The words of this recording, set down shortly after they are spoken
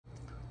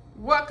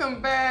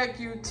Welcome back,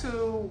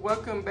 YouTube.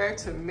 Welcome back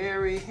to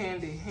Mary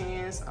Handy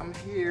Hands. I'm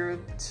here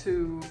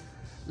to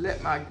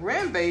let my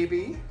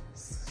grandbaby,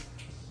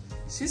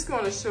 she's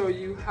going to show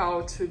you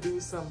how to do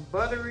some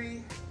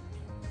buttery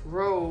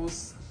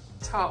rolls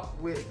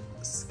topped with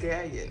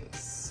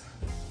scallions.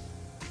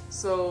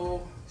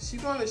 So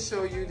she's going to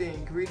show you the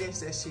ingredients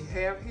that she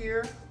have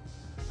here.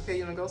 Okay,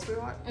 you want to go,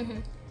 sweetheart?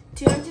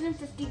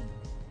 250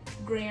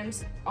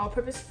 grams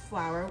all-purpose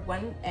flour,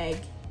 1 egg,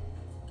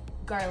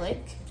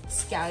 garlic,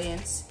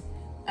 scallions,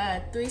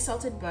 3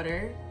 salted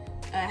butter,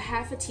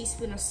 half a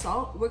teaspoon of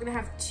salt. We're gonna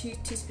have 2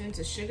 teaspoons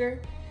of sugar,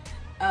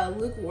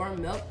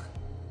 lukewarm milk,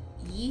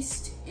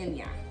 yeast, and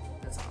yeah,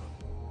 that's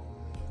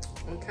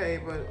all. Okay,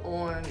 but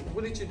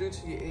what did you do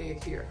to your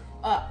egg here?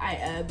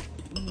 I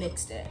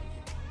mixed it.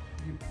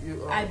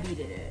 I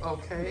beated it.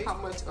 Okay. How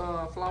much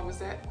flour was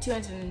that?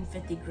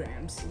 250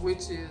 grams.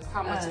 Which is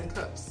how much in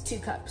cups? 2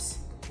 cups.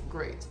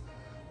 Great.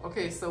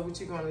 Okay, so what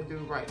you gonna do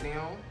right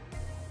now?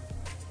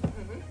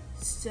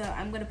 So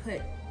I'm gonna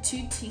put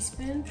 2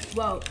 teaspoons,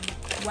 well,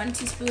 1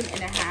 teaspoon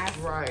and a half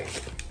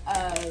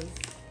of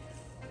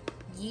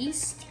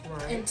yeast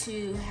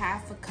into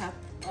half a cup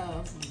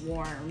of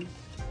warm,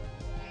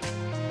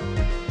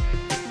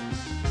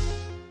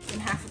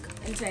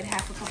 inside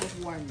half a cup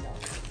of warm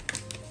milk.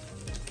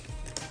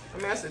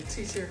 I'm actually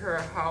teaching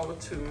her how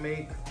to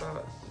make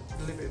a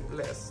little bit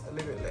less.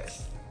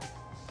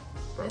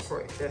 But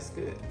great, that's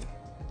good.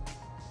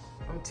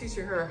 I'm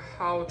teaching her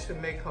how to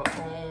make her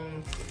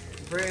own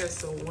bread,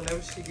 so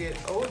whenever she gets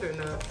older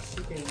enough,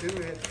 she can do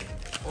it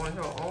on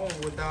her own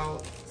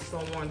without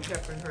someone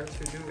helping her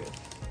to do it.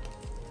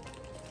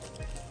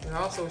 And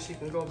also she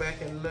can go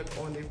back and look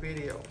on the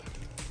video.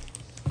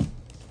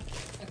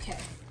 Okay.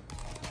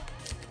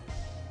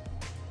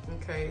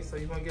 Okay, so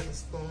you're gonna get a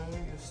spoon,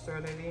 you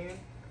stir that in.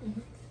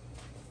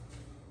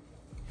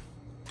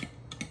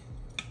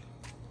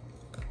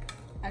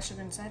 Add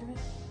sugar inside of it?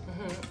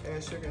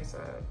 Add sugar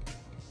inside.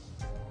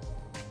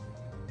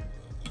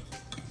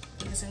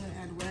 I guess I'm gonna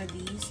add 1 of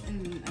these,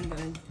 and I'm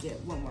gonna get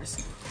 1 more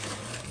spoon.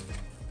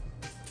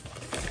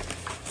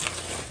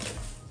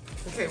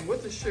 Okay,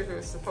 what the sugar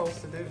is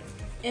supposed to do?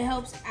 It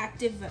helps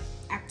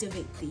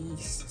activate the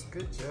yeast.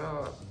 Good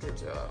job, good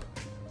job.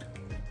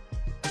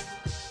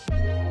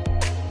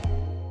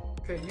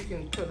 Okay, you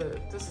can put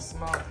just a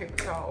small paper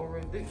towel over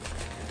it.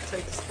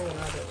 Take the spoon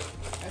out of it.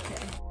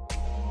 Okay.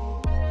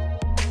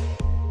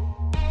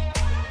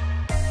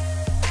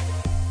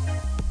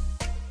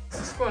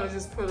 We're going to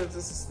just put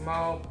just a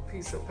small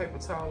piece of paper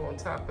towel on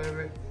top of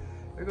it.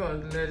 We're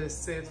going to let it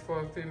sit for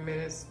a few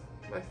minutes,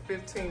 like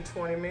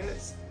 15-20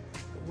 minutes.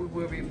 We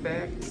will be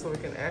back so it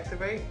can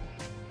activate.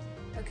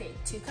 Okay,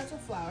 2 cups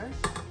of flour.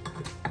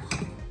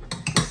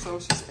 So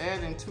she's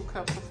adding 2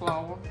 cups of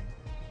flour.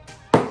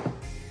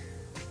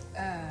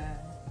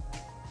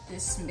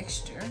 This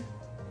mixture.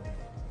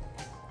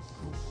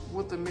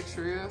 What the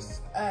mixture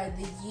is?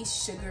 The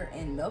yeast, sugar,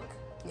 and milk.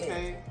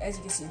 Okay. As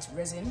you can see, it's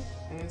risen.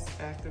 It's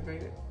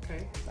activated,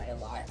 okay. By a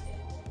lot.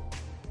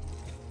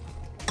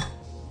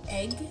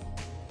 Egg.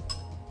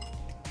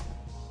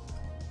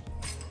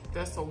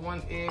 That's a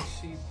 1 egg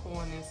she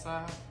pouring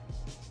inside.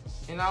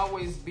 And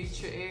always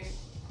beat your egg.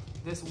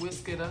 Just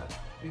whisk it up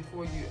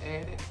before you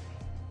add it.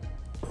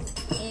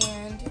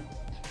 And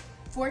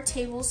 4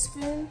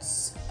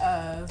 tablespoons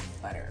of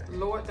butter.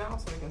 Lower it down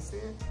so you can see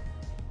it.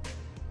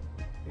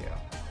 Yeah,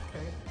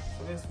 okay.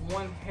 So that's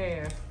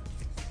 1/2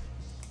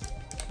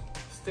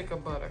 stick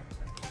of butter.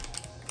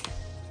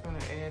 Just gonna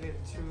add it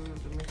to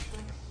the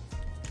mixture.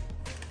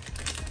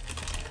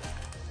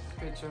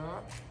 Good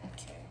job.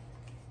 Okay.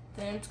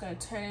 Then I'm just gonna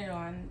turn it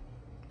on.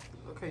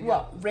 Okay.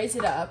 Well, raise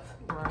it up.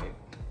 Right.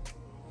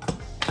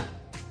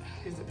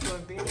 Is it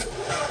plugged in?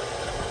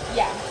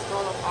 Yeah.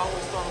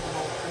 Always start off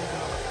low.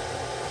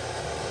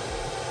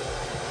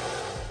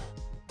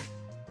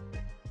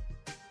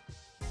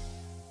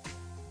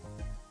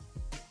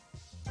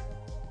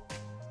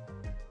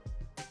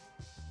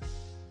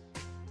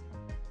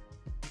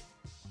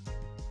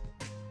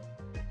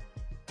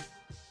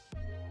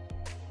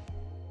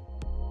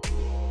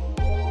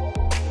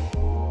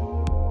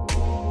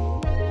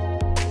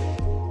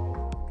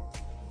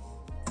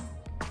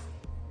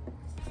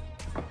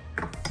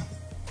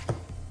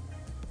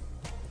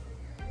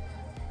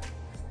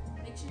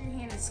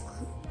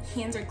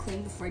 Hands are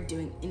clean before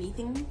doing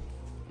anything.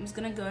 I'm just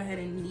gonna go ahead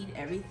and knead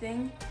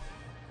everything.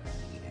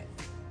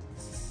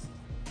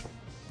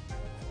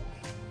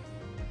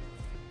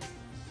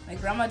 My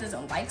grandma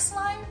doesn't like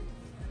slime,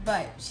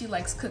 but she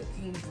likes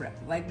cooking bread,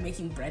 like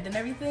making bread and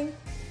everything.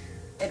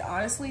 And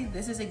honestly,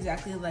 this is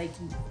exactly like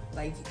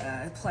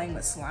playing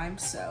with slime,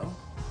 so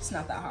it's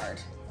not that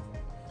hard.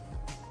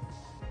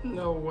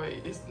 No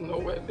way, it's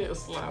nowhere near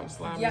slime.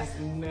 Slime is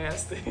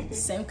nasty.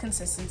 Same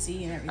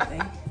consistency and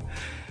everything.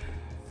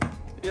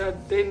 Yeah,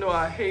 they know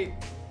I hate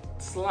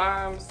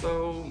slime,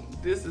 so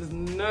this is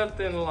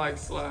nothing like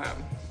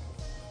slime.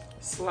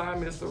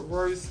 Slime is the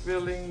worst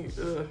feeling.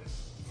 Ugh.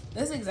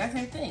 That's the exact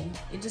same thing.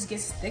 It just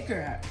gets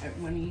thicker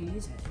when you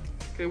use it.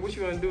 Okay, what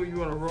you wanna do, you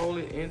wanna roll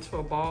it into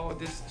a ball,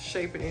 just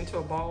shape it into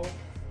a ball.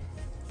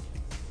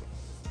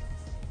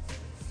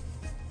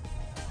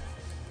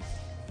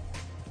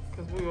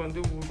 Because we're going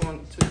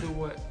to do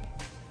what?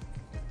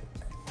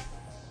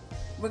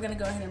 We're going to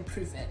go ahead and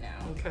proof it now.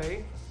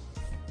 Okay.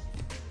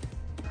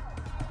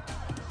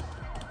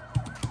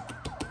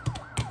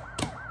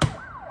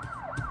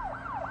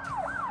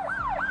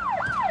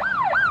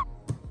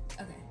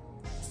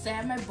 So I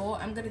have my bowl.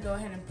 I'm gonna go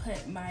ahead and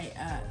put my,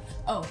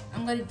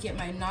 I'm gonna get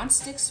my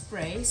non-stick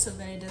spray so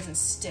then it doesn't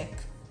stick.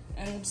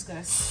 And I'm just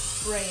gonna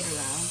spray it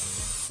around.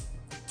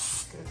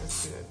 Good,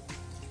 that's good.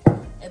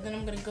 And then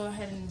I'm gonna go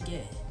ahead and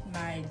get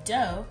my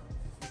dough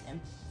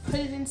and put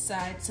it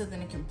inside so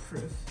then it can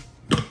proof.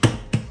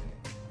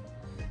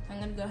 I'm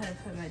gonna go ahead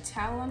and put my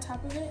towel on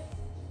top of it.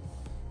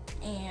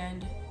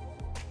 And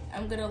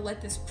I'm gonna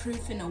let this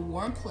proof in a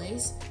warm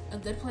place. A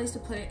good place to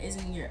put it is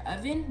in your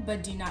oven,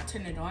 but do not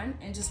turn it on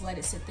and just let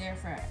it sit there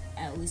for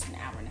at least an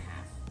hour and a half.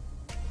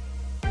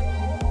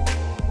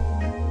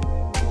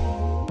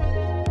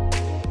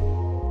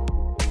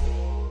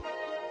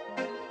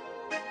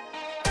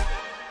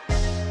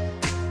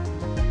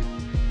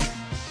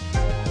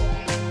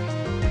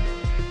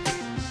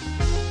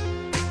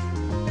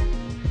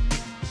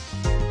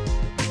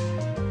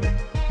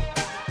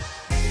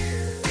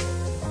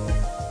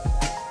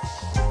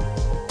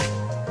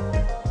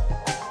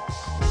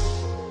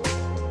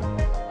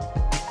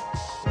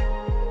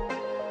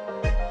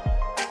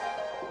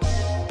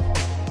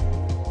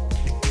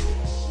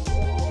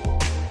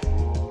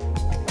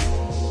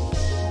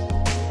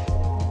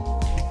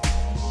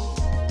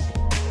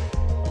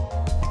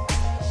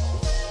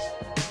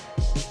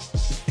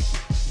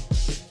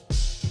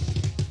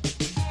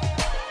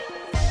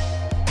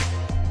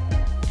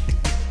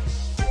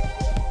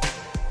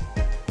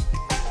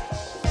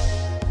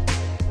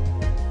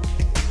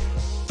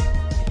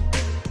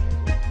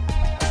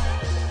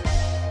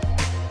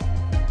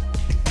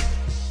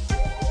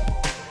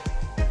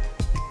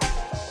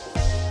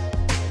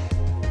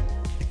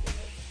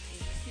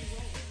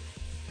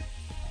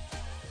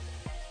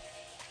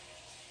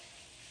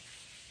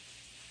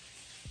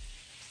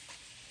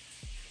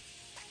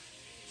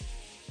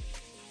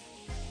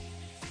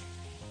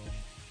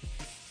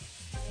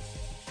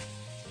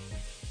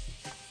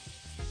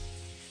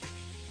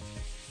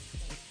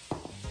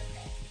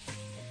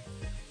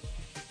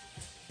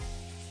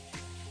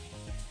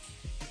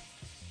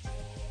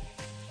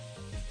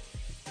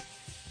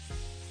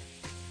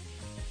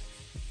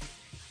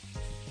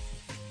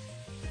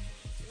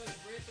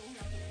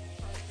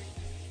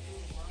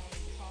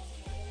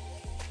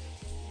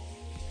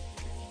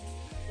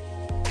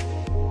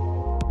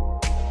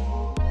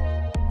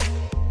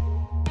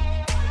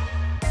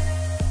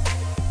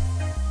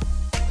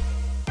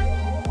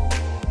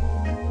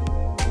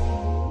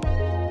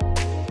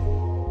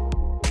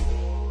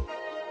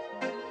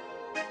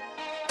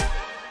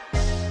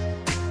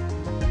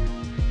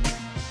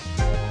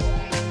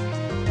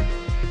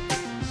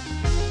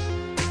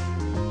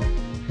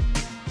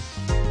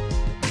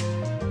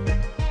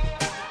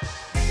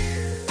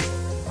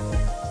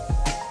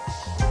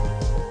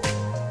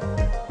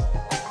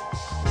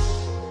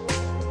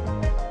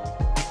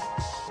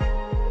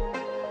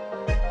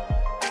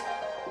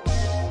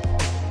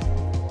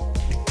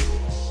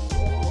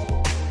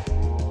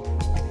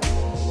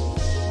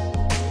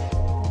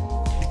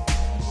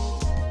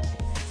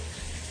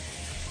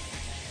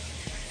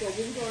 So what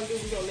we're going to do,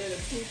 we're going to let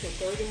it cook for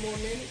 30 more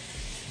minutes.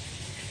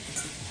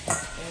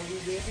 And we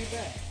will be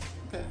back.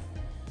 Okay.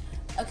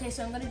 Okay,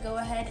 so I'm gonna go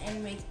ahead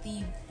and make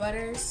the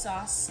butter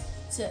sauce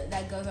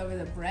that goes over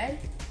the bread.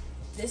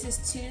 This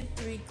is 2 to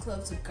 3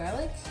 cloves of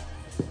garlic.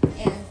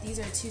 And these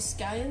are 2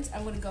 scallions.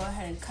 I'm gonna go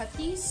ahead and cut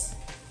these.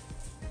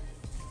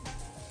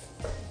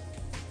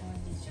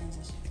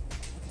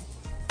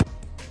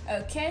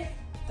 Okay,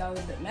 that was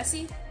a bit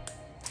messy.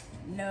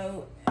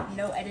 No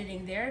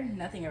editing there,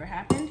 nothing ever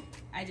happened.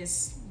 I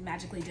just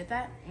magically did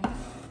that.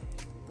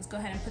 Let's go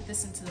ahead and put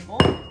this into the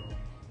bowl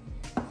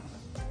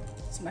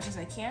as much as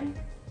I can.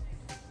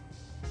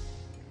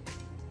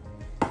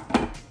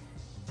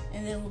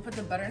 And then we'll put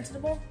the butter into the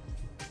bowl.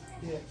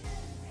 Yeah.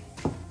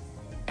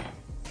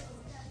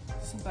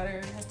 So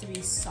butter has to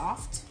be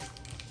soft.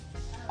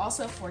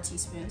 Also 4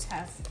 teaspoons,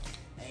 half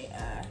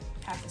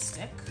a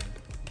stick.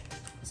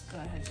 Let's go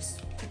ahead and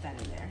just put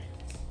that in there.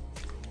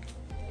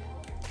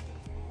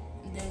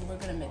 And then we're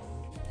gonna mix.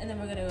 And then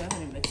we're gonna go ahead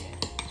and mix it.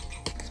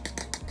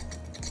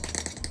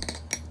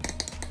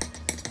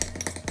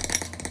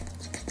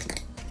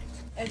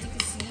 As you can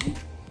see,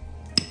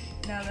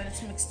 now that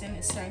it's mixed in,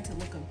 it's starting to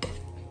look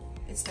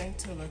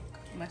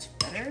much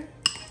better.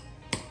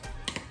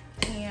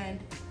 And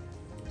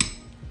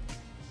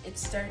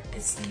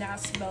it's now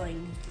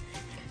smelling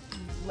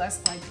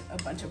less like a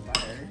bunch of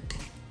butter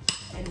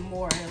and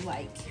more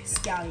like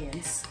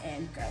scallions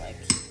and garlic.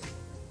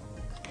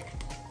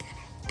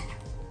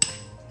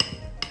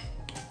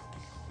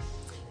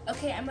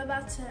 Okay, I'm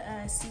about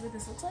to see what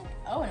this looks like.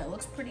 Oh, and it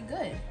looks pretty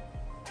good.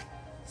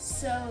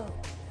 So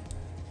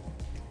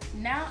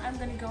now I'm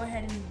gonna go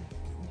ahead and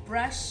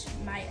brush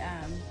my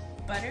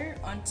butter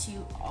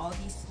onto all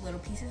these little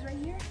pieces right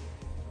here.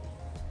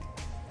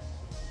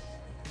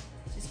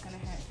 Just gonna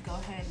go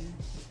ahead and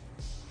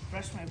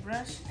brush my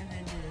brush and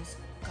then just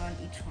go on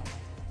each one,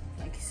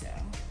 like so.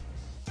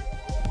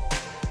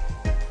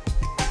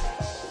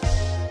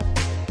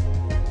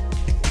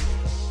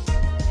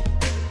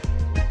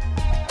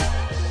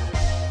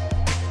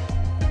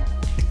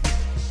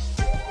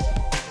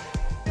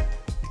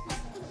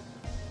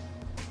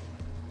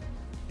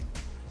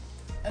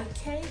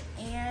 Okay,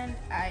 and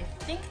I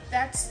think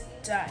that's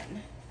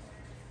done.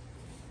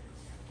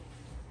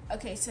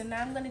 Okay, so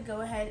now I'm gonna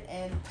go ahead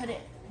and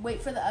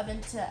wait for the oven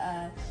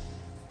to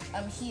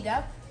heat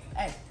up,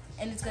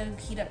 and it's gonna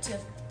heat up to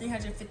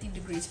 350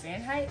 degrees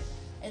Fahrenheit,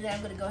 and then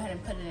I'm gonna go ahead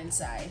and put it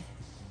inside.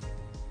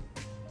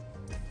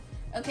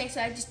 Okay,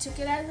 so I just took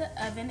it out of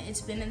the oven.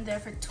 It's been in there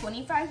for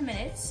 25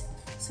 minutes.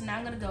 So now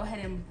I'm gonna go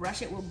ahead and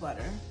brush it with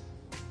butter.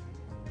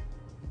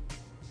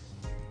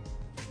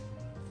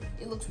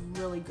 It looks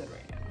really good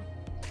right now.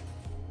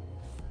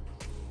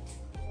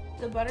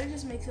 The butter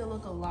just makes it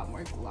look a lot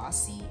more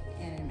glossy,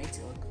 and it makes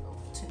it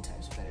look 10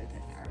 times better than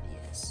it already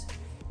is.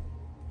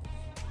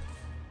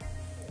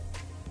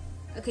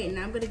 Okay,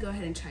 now I'm gonna go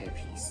ahead and try a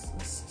piece.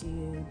 Let's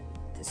do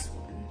this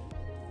one.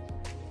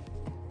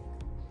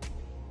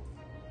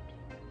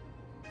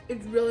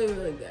 It's really,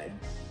 really good.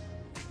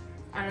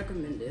 I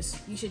recommend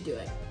this. You should do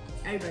it.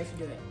 Everybody should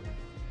do it.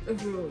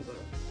 It's really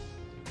good.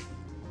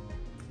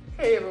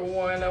 Hey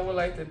everyone, I would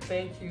like to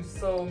thank you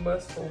so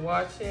much for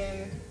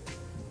watching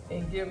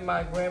and give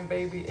my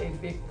grandbaby a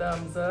big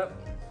thumbs up.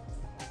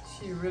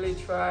 She really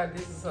tried.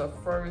 This is her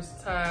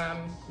first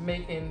time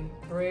making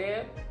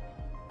bread.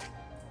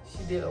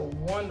 She did a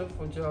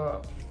wonderful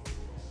job.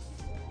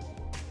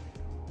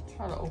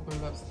 Try to open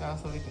it up, Sky,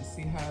 so they can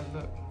see how it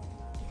looks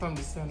from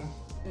the center.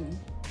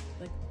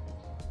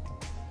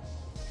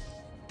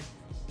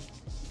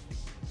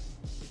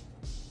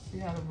 See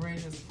how the bread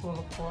just pull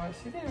apart?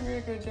 She did a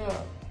really good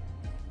job.